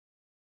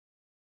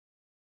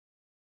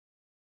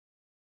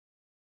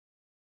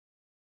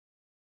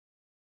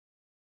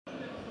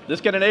The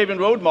Scandinavian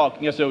Road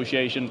Marking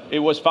Association, it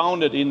was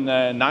founded in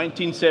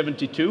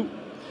 1972.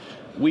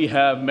 We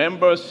have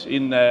members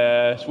in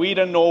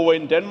Sweden, Norway,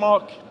 and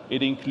Denmark.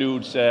 It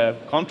includes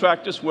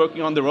contractors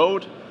working on the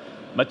road,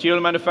 material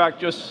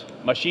manufacturers,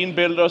 machine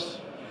builders,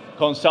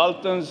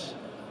 consultants,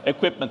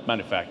 equipment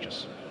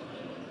manufacturers.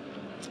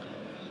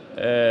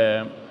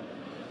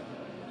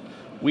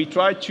 We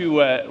try to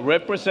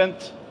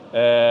represent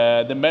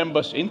the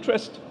members'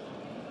 interest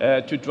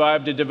to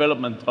drive the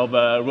development of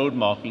road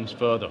markings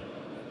further.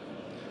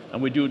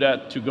 And we do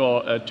that to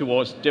go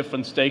towards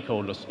different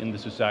stakeholders in the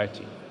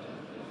society.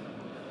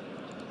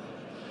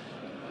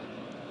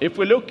 If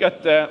we look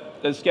at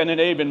the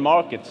Scandinavian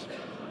market,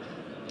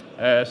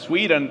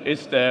 Sweden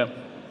is the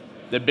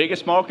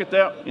biggest market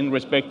there in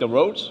respect of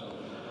roads.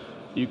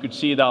 You could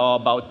see there are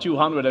about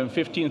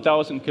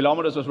 215,000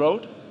 kilometers of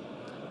road.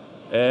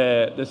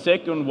 The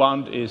second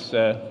one is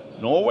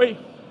Norway,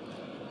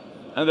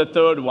 and the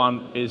third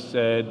one is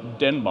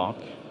Denmark.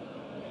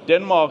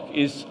 Denmark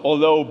is,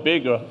 although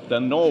bigger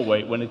than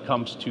Norway when it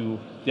comes to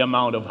the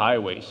amount of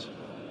highways.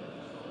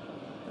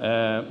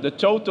 The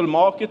total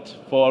market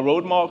for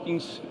road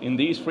markings in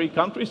these three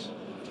countries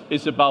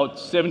is about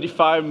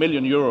 75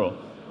 million euro,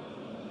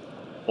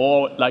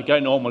 or like I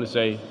normally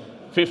say,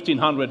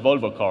 1,500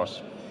 Volvo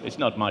cars. It's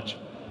not much.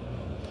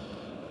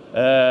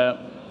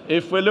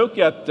 If we look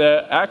at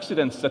the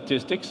accident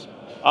statistics,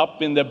 up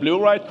in the blue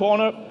right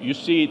corner, you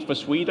see it for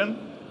Sweden.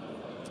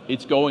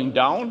 It's going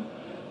down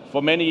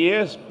for many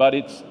years, but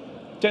it's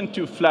tend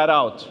to flat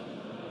out.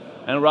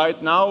 And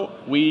right now,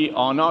 we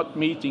are not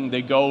meeting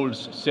the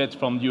goals set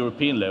from the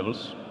European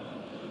levels.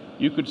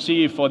 You could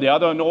see for the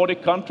other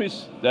Nordic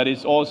countries that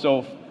is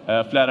also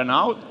flattening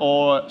out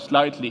or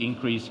slightly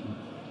increasing.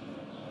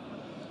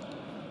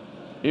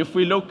 If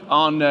we look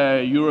on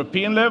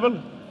European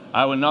level,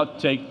 I will not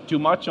take too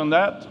much on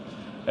that.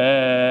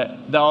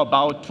 There are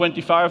about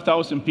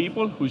 25,000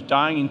 people who's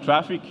dying in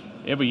traffic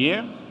every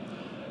year.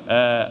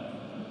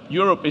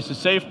 Europe is a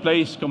safe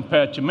place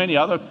compared to many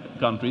other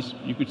countries.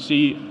 You could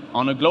see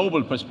on a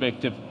global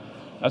perspective,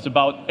 there's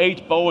about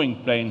 8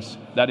 Boeing planes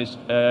that is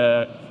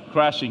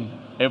crashing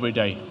every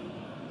day.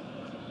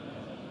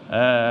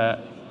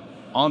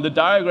 On the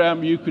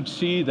diagram, you could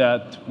see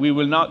that we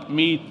will not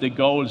meet the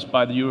goals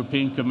by the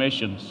European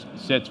Commission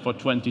set for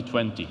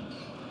 2020.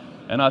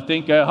 And I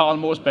think Harald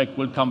Morsbeck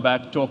will come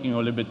back talking a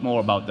little bit more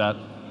about that.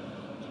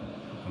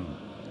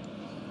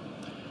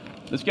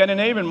 The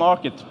Scandinavian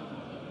market,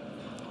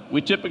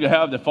 we typically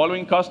have the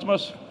following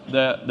customers: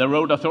 the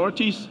road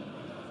authorities,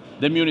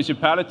 the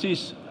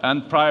municipalities,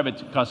 and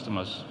private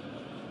customers.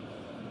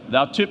 There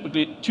are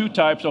typically 2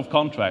 types of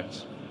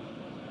contracts.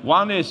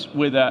 One is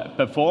with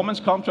performance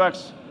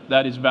contracts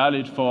that is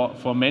valid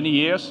for many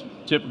years,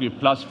 typically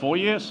plus 4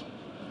 years.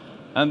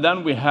 And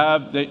then we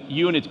have the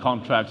unit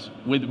contracts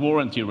with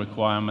warranty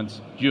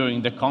requirements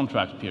during the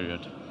contract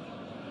period.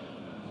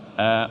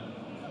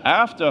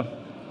 After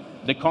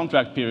the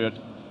contract period,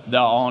 there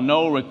are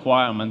no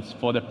requirements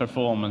for the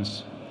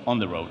performance on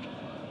the road.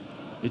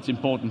 It's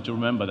important to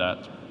remember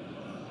that.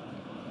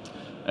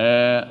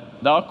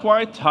 There are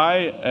quite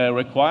high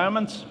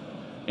requirements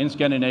in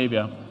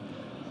Scandinavia.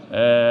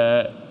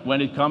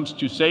 When it comes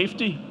to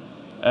safety,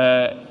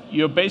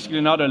 you're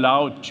basically not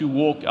allowed to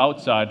walk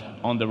outside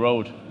on the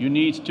road. You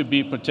need to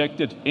be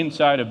protected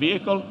inside a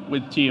vehicle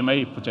with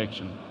TMA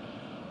protection.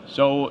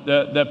 So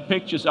the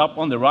pictures up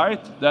on the right,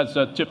 that's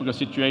a typical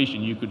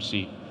situation you could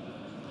see.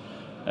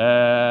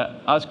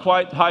 There's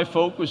quite high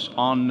focus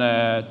on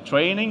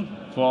training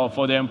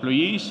for the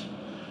employees.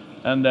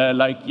 And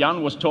like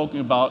Jan was talking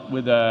about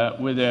with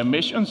the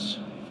emissions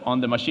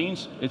on the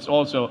machines, it's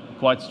also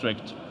quite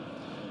strict.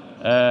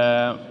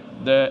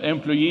 The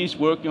employees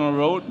working on the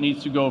road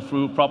needs to go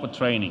through proper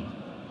training.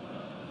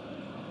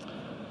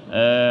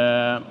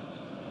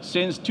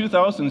 Since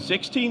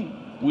 2016,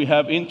 we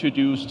have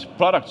introduced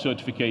product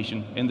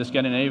certification in the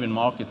Scandinavian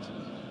market.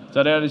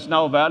 So that is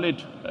now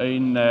valid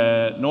in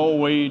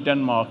Norway,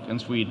 Denmark, and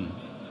Sweden.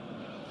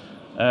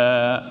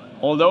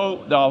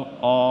 Although there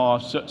are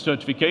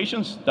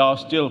certifications, there are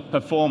still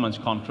performance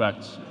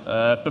contracts,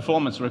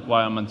 performance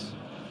requirements.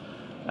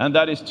 And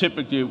that is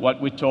typically what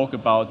we talk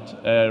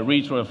about,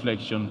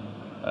 retroreflection.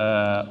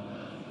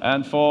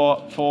 And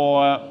for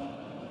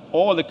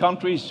all the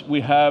countries,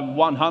 we have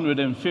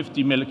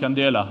 150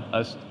 millicandela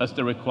as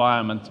the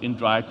requirement in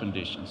dry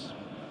conditions.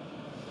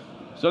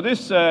 So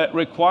this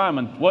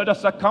requirement, where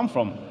does that come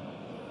from?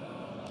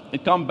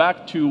 It comes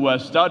back to a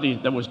study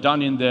that was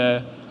done in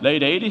the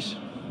late 80s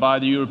by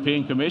the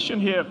European Commission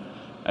here,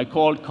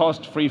 called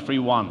Cost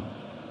 331.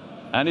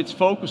 And it's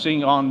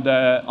focusing on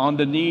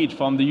the need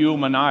from the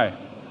human eye,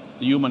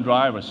 the human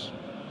drivers.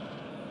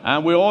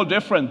 And we're all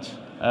different.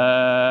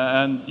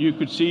 And you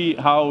could see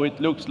how it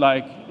looks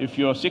like if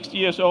you're 60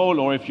 years old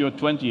or if you're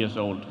 20 years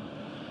old.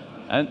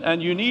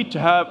 And you need to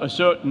have a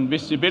certain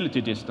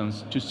visibility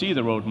distance to see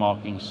the road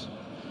markings.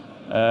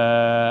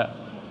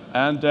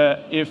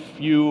 If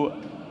you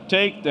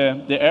take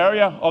the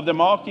area of the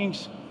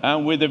markings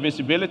and with the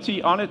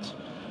visibility on it,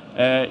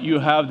 you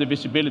have the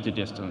visibility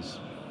distance.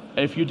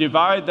 If you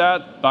divide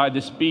that by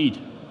the speed,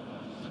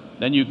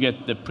 then you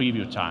get the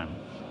preview time.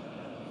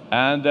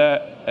 And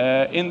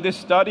in this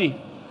study,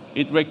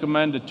 it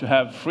recommended to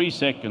have 3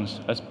 seconds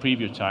as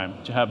preview time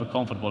to have a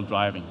comfortable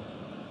driving.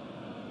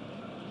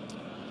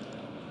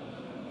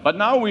 But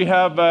now we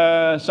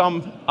have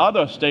some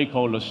other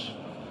stakeholders.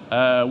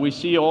 We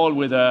see all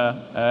with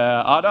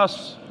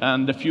ADAS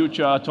and the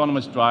future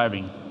autonomous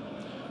driving.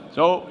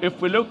 So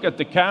if we look at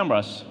the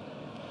cameras,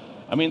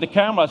 I mean, the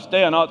cameras,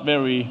 they are not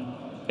very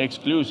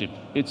exclusive.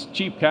 It's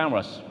cheap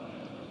cameras,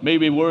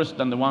 maybe worse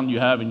than the one you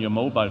have in your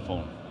mobile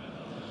phone.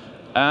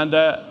 And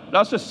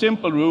that's a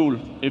simple rule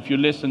if you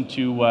listen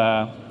to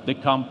the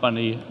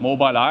company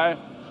Mobileye,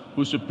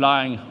 who's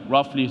supplying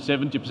roughly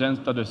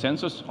 70% of the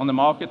sensors on the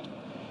market.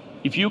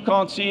 If you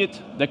can't see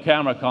it, the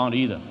camera can't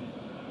either.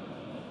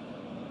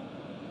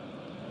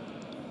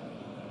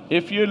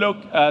 If you look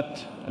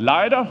at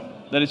LiDAR,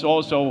 that is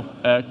also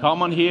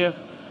common here.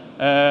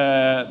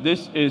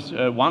 This is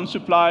one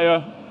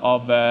supplier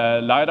of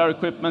LiDAR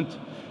equipment,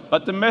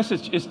 but the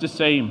message is the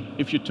same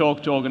if you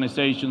talk to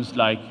organizations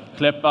like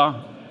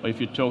CLEPA, or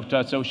if you talk to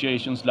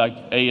associations like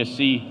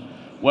ASC,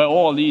 where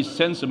all these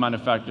sensor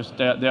manufacturers,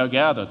 they are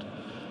gathered.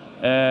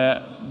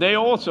 They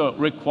also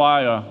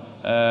require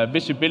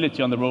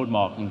visibility on the road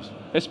markings,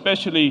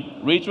 especially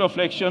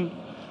retroreflection,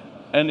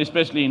 and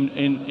especially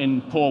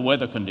in poor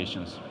weather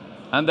conditions.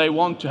 And they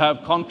want to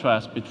have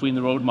contrast between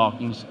the road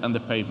markings and the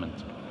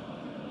pavement.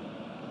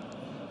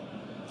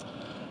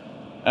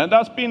 And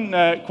there's been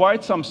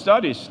quite some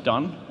studies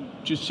done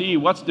to see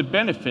what's the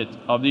benefit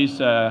of these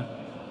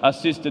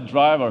assisted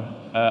driver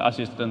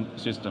assistant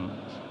systems.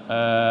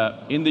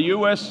 In the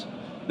US,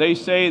 they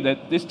say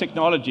that this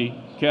technology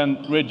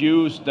can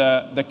reduce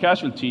the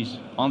casualties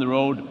on the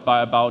road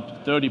by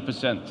about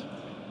 30%.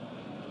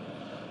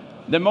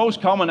 The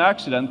most common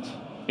accident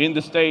in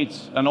the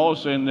States and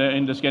also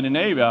in the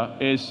Scandinavia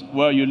is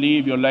where you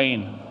leave your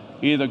lane,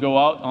 either go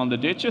out on the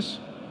ditches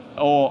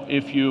or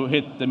if you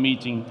hit the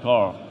meeting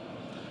car.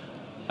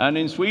 And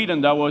in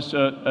Sweden, there was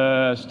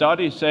a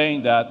study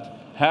saying that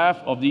half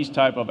of these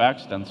type of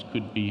accidents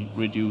could be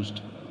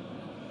reduced.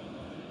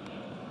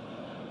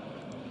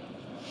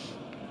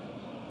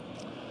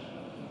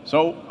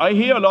 So I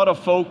hear a lot of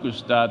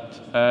focus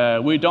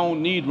that we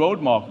don't need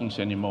road markings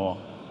anymore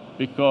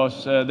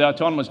because the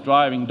autonomous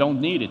driving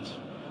don't need it.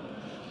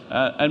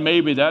 And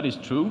maybe that is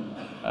true,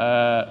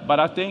 but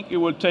I think it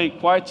will take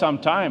quite some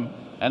time,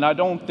 and I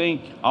don't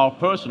think our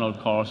personal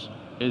cars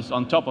is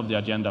on top of the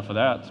agenda for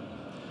that.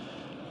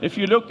 If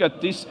you look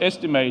at this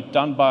estimate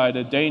done by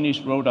the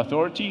Danish Road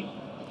Authority,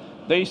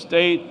 they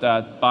state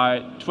that by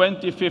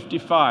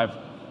 2055,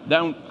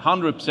 then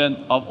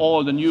 100% of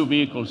all the new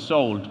vehicles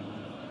sold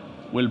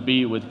will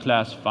be with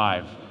Class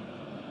 5.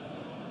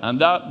 And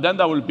then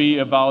there will be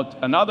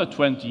about another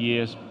 20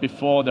 years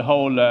before the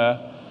whole,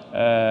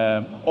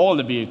 all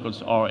the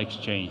vehicles are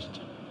exchanged.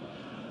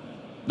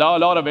 There are a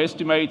lot of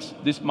estimates.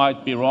 This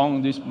might be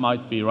wrong, this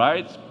might be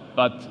right,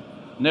 but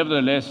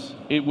nevertheless,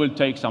 it will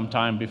take some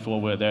time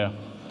before we're there.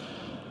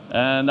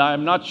 And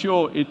I'm not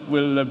sure it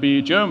will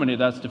be Germany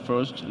that's the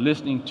first,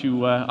 listening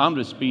to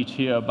Andre's speech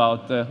here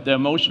about the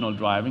emotional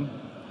driving.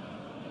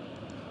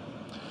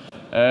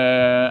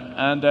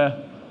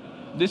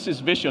 This is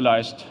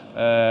visualized.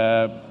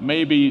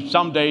 Maybe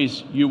some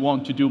days you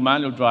want to do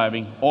manual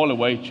driving all the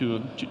way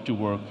to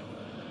work.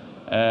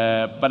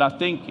 But I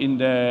think in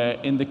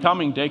the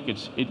coming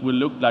decades, it will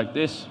look like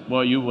this,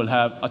 where you will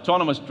have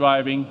autonomous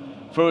driving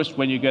first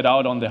when you get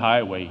out on the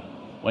highway.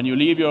 When you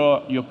leave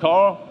your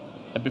car,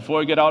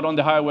 before you get out on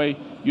the highway,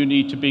 you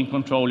need to be in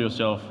control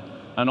yourself.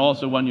 And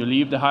also when you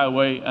leave the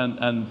highway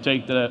and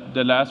take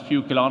the last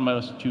few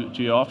kilometers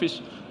to your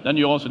office, then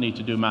you also need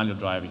to do manual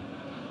driving.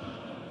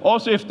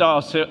 Also, if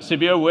there's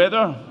severe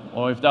weather,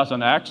 or if there's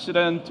an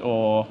accident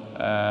or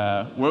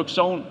work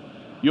zone,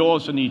 you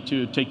also need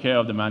to take care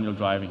of the manual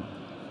driving.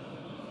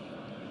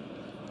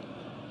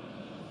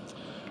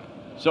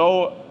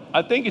 So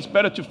I think it's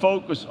better to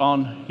focus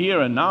on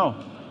here and now.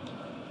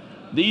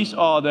 These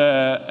are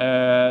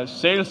the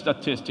sales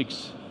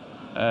statistics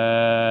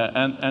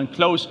and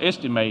close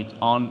estimate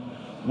on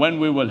when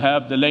we will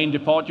have the lane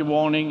departure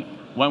warning,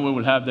 when we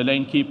will have the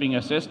lane keeping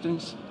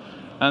assistance,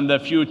 and the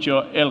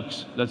future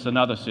ELKS, that's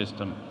another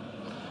system.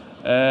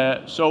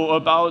 So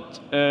about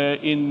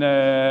in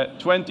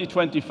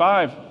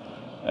 2025,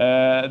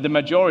 the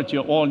majority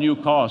of all new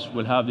cars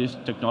will have this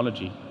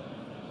technology.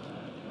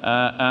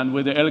 And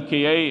with the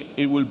LKA,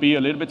 it will be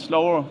a little bit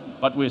slower,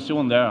 but we're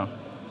soon there.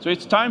 So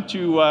it's time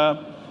to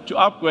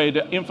upgrade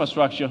the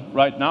infrastructure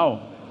right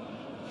now.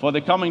 For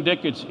the coming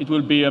decades, it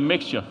will be a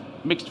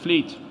mixed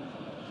fleet.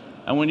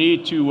 And we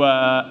need to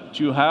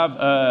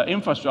have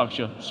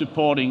infrastructure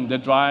supporting the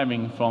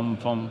driving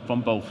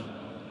from both.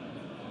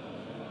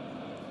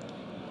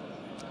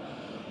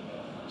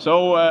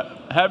 So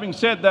having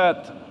said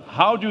that,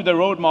 how do the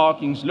road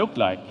markings look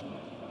like?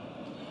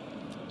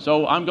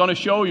 So I'm going to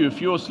show you a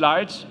few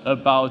slides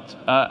about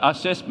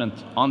assessment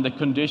on the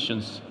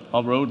conditions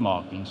of road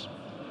markings.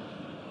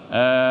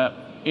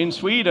 In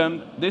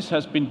Sweden, this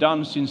has been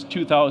done since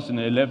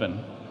 2011.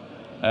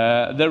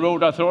 The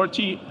road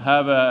authority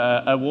have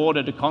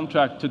awarded a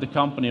contract to the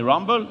company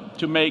Rumble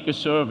to make a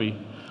survey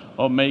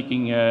of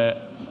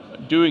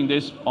doing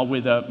this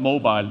with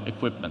mobile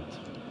equipment.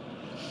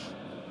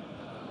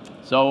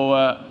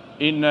 So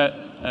in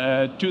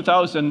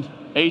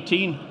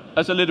 2018,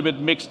 there's a little bit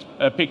mixed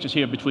pictures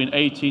here between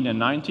 18 and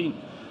 19.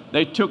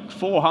 They took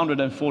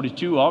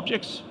 442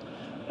 objects,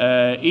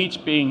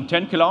 each being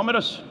 10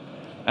 kilometers,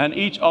 and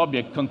each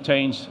object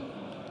contains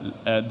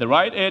the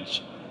right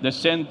edge, the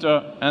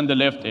center, and the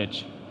left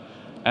edge.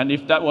 And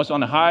if that was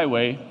on a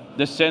highway,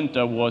 the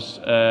center was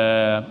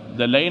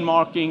the lane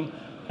marking,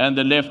 and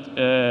the left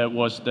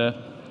was the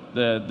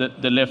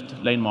left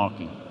lane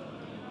marking.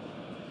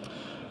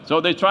 So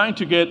they're trying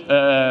to get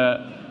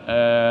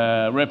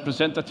a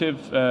representative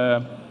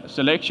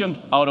selection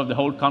out of the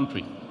whole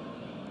country.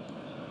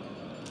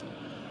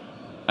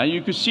 And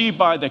you can see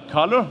by the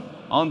color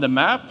on the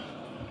map,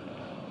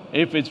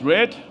 if it's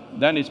red,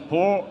 then it's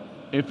poor.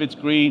 If it's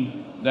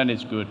green, then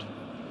it's good.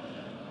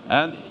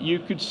 And you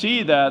could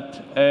see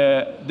that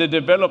the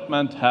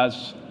development have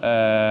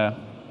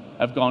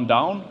gone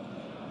down,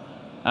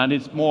 and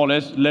it's more or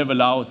less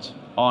level out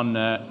on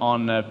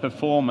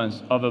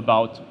performance of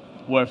about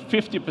where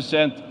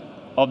 50%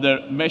 of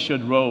the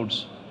measured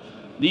roads.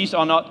 These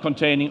are not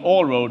containing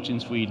all roads in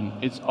Sweden.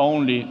 It's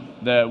only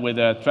with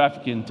a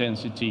traffic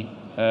intensity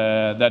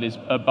that is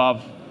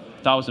above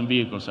 1,000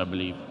 vehicles, I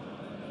believe.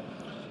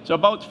 So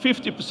about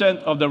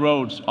 50% of the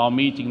roads are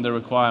meeting the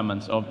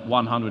requirements of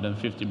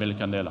 150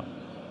 millicandela.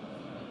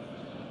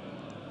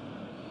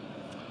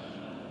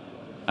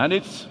 And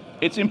it's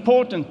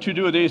important to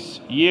do this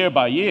year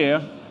by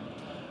year.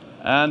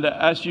 And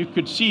as you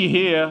could see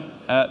here,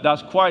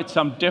 there's quite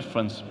some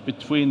difference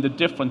between the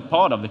different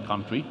part of the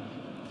country.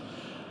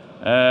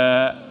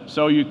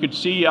 So you could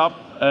see up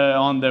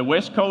on the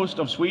west coast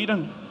of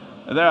Sweden,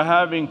 they're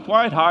having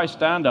quite high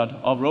standard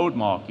of road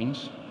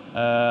markings.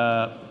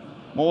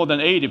 More than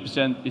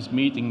 80% is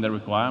meeting the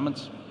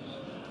requirements.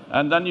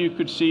 And then you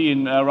could see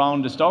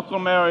around the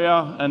Stockholm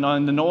area and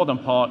in the northern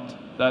part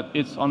that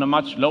it's on a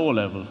much lower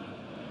level.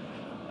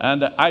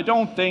 And I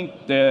don't think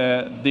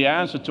the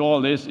answer to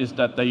all this is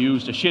that they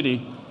use a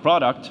shitty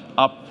product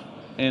up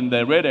in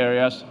the red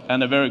areas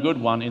and a very good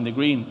one in the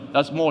green.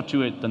 There's more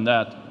to it than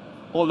that,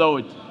 although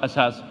it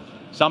has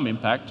some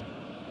impact.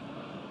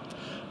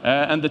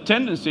 And the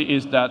tendency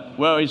is that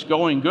where it's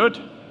going good,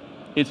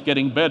 it's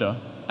getting better,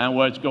 and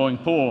where it's going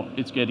poor,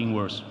 it's getting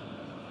worse.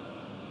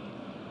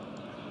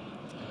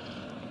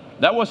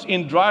 That was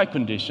in dry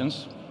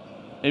conditions.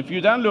 If you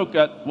then look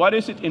at what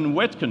is it in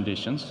wet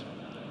conditions,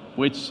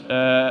 which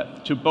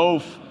to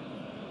both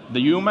the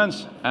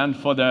humans and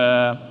for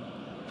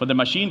the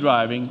machine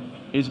driving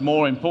is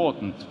more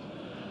important,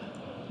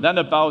 then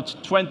about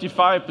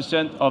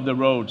 25% of the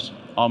roads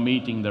are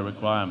meeting the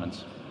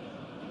requirements.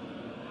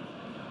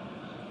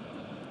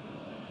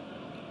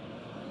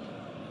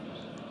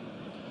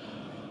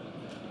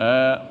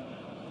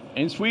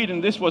 In Sweden,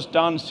 this was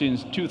done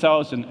since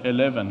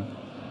 2011.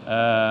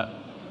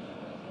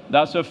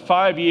 That's a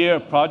 5-year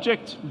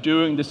project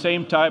doing the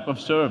same type of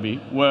survey,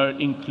 where it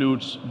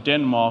includes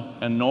Denmark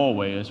and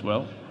Norway as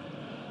well.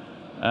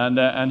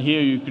 And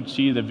here you could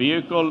see the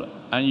vehicle,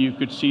 and you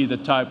could see the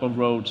type of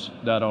roads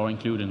that are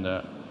included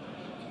there.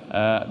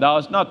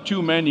 There's not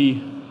too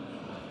many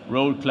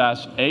road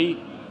class A,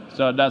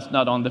 so that's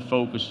not on the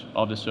focus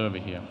of the survey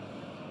here.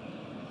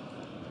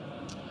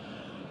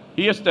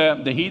 Here's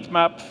the heat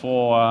map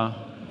for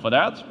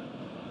that.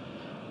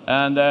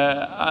 And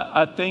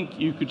I think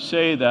you could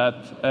say that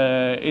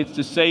it's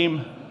the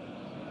same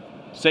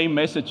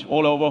message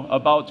all over.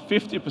 About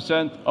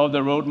 50% of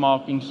the road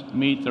markings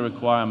meet the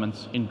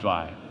requirements in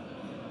dry.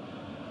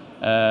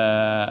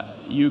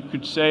 You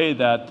could say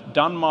that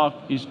Denmark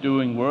is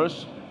doing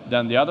worse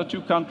than the other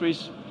two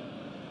countries.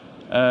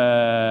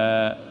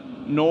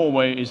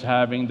 Norway is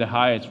having the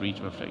highest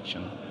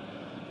retroflexion.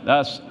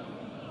 That's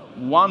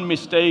one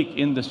mistake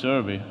in the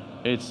survey.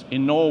 It's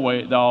in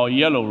Norway there are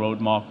yellow road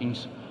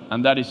markings,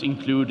 and that is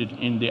included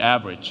in the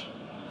average.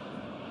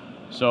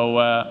 So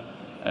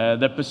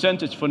the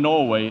percentage for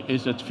Norway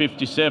is at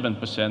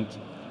 57%.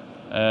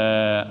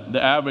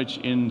 The average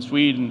in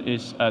Sweden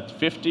is at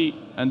 50,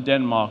 and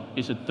Denmark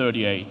is at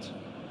 38.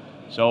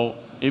 So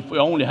if we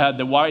only had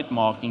the white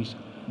markings,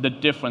 the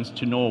difference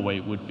to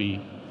Norway would be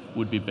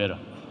better.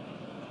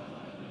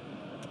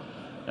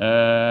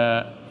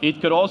 It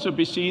could also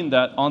be seen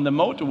that on the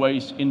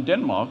motorways in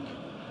Denmark,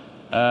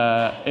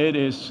 it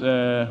is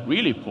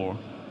really poor.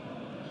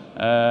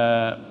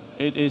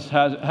 It is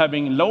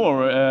having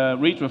lower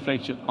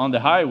retroflexion on the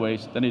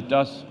highways than it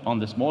does on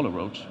the smaller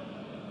roads.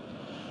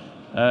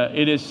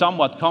 It is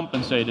somewhat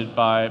compensated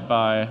by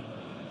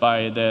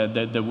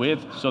the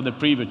width, so the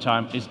preview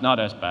time is not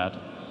as bad.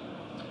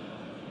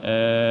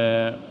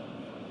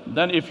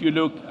 Then if you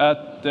look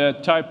at the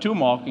type 2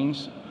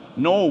 markings,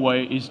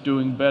 Norway is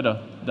doing better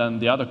than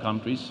the other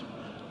countries.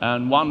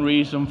 And one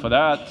reason for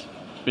that,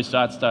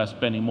 besides they're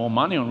spending more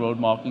money on road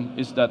marking,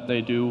 is that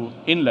they do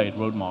inlaid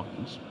road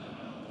markings.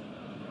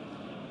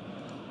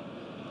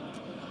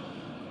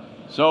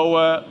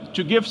 So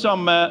to give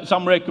some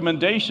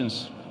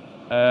recommendations,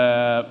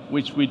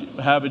 which we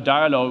have a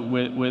dialogue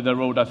with the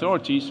road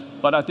authorities,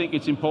 but I think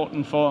it's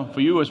important for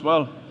you as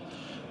well.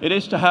 It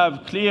is to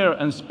have clear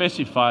and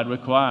specified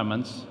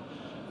requirements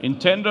in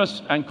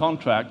tenders and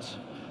contracts,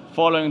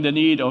 following the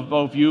need of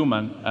both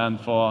human and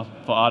for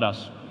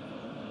others.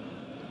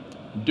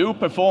 Do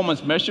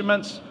performance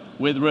measurements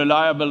with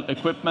reliable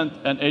equipment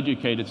and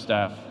educated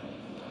staff.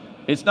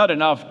 It's not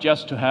enough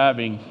just to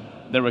having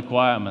the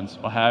requirements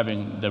or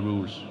having the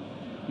rules.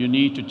 You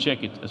need to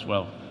check it as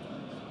well.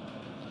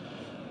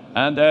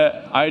 And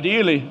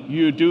ideally,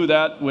 you do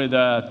that with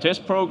a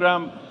test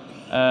program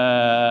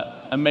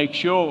and make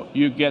sure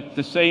you get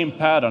the same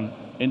pattern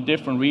in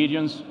different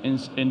regions,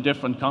 in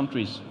different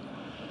countries.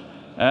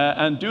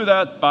 And do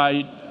that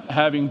by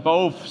having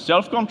both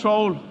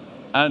self-control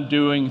and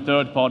doing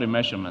third-party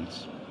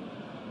measurements.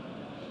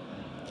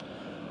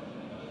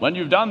 When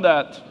you've done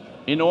that,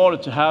 in order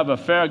to have a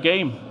fair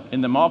game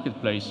in the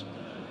marketplace,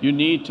 you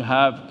need to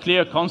have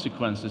clear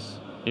consequences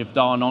if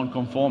there are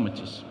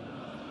non-conformities,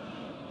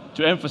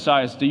 to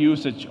emphasize the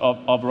usage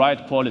of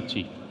right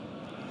quality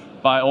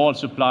by all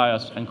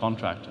suppliers and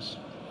contractors.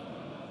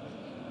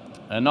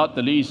 And not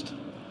the least,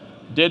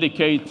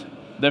 dedicate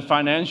the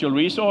financial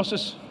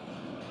resources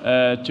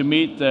to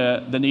meet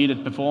the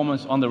needed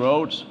performance on the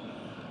roads.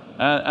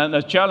 And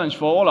a challenge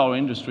for all our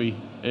industry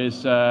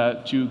is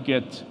to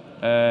get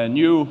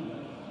new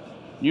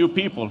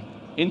people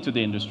into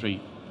the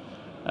industry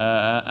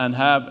and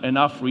have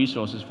enough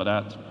resources for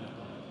that.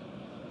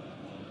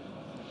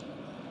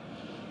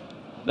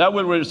 That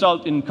will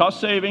result in cost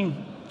saving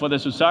for the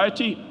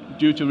society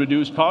due to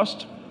reduced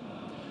cost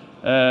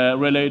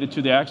related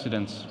to the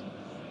accidents.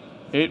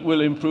 It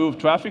will improve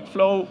traffic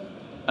flow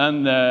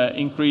and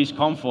increase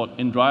comfort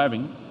in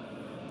driving.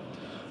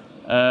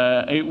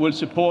 It will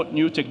support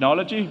new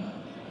technology,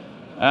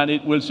 and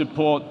it will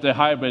support the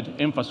hybrid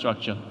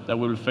infrastructure that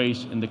we will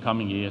face in the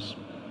coming years.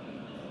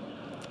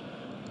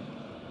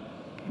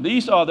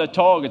 These are the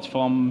targets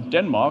from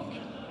Denmark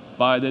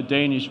by the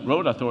Danish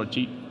Road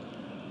Authority,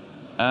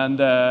 and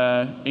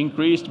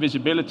increased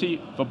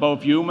visibility for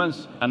both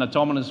humans and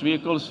autonomous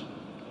vehicles,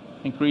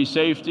 increased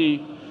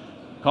safety,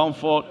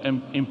 comfort,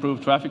 and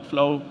improved traffic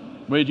flow,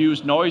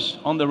 reduced noise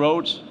on the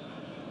roads.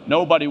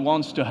 Nobody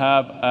wants to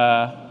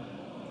have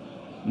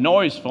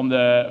noise from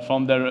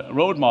the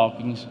road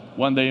markings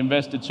when they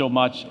invested so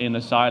much in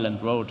a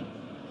silent road.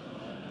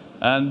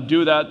 And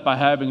do that by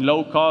having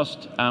low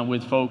cost and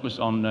with focus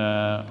on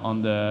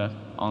the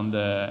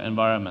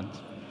environment.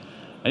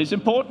 And it's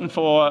important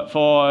for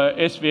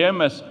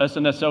SVM as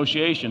an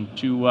association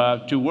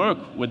to work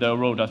with the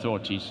road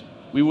authorities.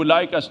 We would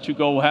like us to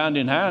go hand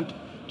in hand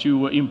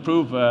to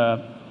improve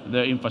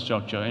the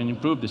infrastructure and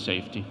improve the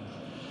safety.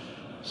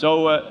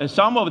 So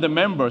some of the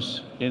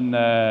members in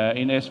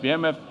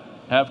SVMF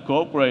have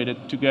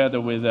cooperated together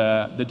with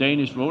the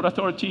Danish Road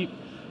Authority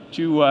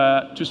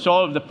to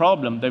solve the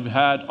problem they've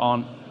had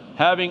on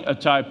having a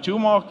Type 2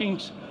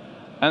 markings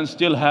and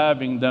still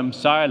having them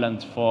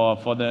silent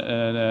for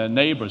the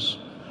neighbors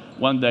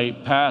when they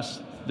pass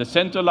the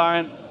center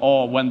line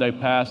or when they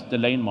pass the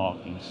lane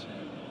markings.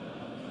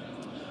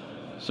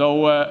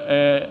 So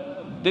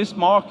this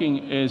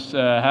marking is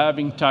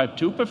having Type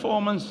 2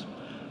 performance,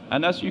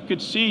 and as you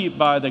could see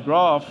by the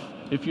graph,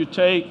 if you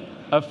take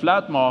a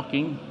flat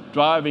marking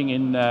driving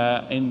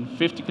in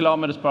 50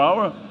 kilometers per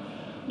hour,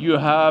 you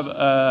have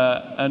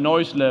a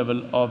noise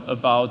level of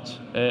about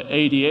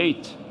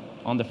 88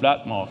 on the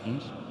flat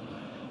markings.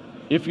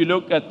 If you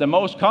look at the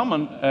most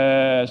common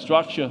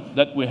structure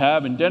that we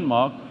have in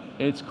Denmark,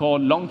 it's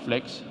called long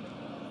flex.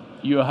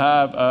 You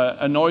have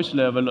a noise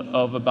level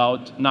of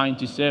about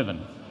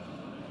 97.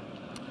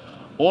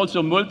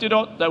 Also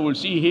multidot that we'll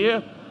see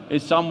here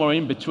is somewhere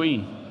in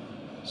between.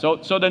 So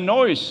the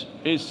noise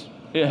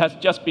has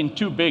just been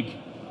too big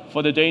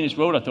for the Danish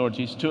road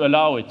authorities to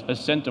allow it as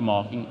center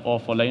marking or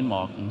for lane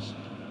markings.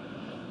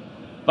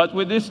 But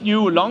with this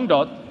new long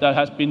dot that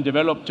has been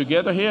developed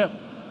together here,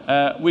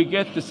 we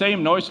get the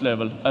same noise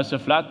level as a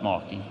flat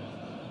marking.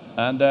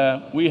 And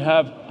we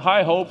have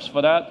high hopes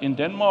for that in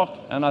Denmark,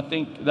 and I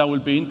think there will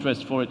be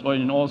interest for it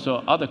in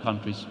also other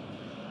countries.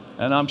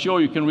 And I'm sure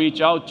you can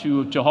reach out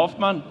to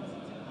Hofmann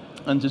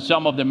and to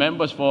some of the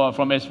members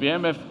from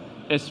SVMF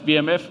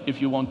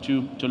if you want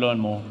to learn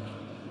more.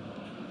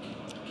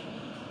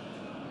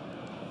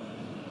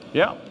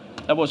 Yeah,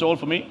 that was all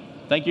for me.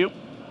 Thank you.